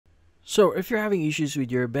So if you're having issues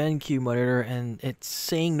with your BenQ monitor and it's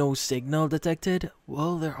saying no signal detected,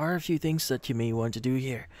 well, there are a few things that you may want to do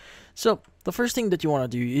here. So the first thing that you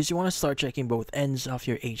want to do is you want to start checking both ends of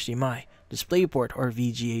your HDMI, DisplayPort, or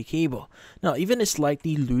VGA cable. Now, even a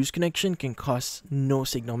slightly loose connection can cause no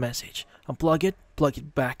signal message. Unplug it, plug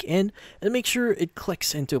it back in, and make sure it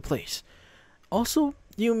clicks into place. Also,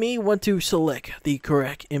 you may want to select the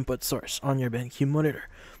correct input source on your BenQ monitor.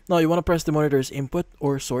 Now, you want to press the monitor's input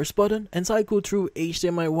or source button and cycle through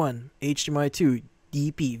HDMI 1, HDMI 2,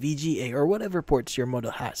 DP, VGA, or whatever ports your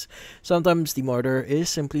model has. Sometimes the monitor is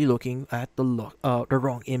simply looking at the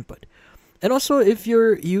wrong input. And also, if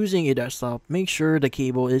you're using a desktop, make sure the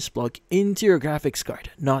cable is plugged into your graphics card,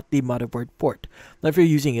 not the motherboard port. Now, if you're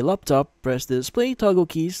using a laptop, press the display toggle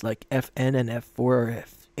keys like FN and F4 or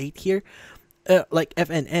F8 here. Like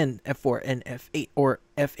FNN, F4, and F8 or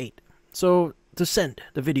F8. So to send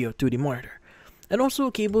the video to the monitor. And also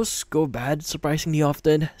cables go bad surprisingly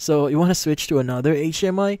often, so you want to switch to another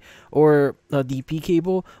HDMI or a DP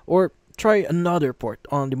cable or try another port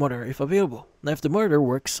on the monitor if available. Now if the monitor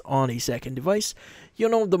works on a second device, you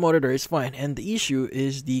know the monitor is fine and the issue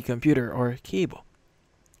is the computer or cable.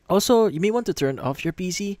 Also, you may want to turn off your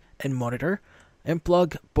PC and monitor and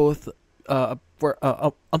unplug both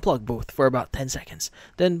for about 10 seconds.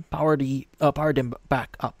 Then power them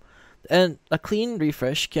back up. And a clean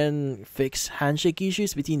refresh can fix handshake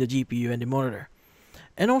issues between the GPU and the monitor.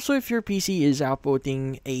 And also, if your PC is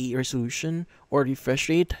outputting a resolution or refresh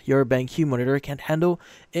rate your BenQ monitor can't handle,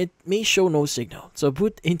 it may show no signal. So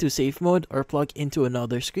boot into safe mode or plug into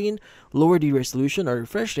another screen, lower the resolution or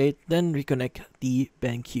refresh rate, then reconnect the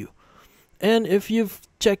BenQ. And if you've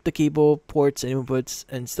checked the cable, ports, and inputs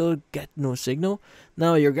and still get no signal,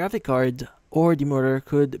 now your graphic card or the monitor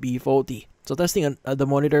could be faulty. So testing the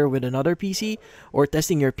monitor with another PC or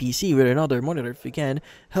testing your PC with another monitor if you can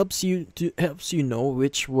helps you know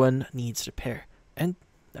which one needs repair. And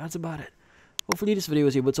that's about it. Hopefully this video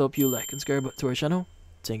was able to help you like and subscribe to our channel.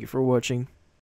 Thank you for watching.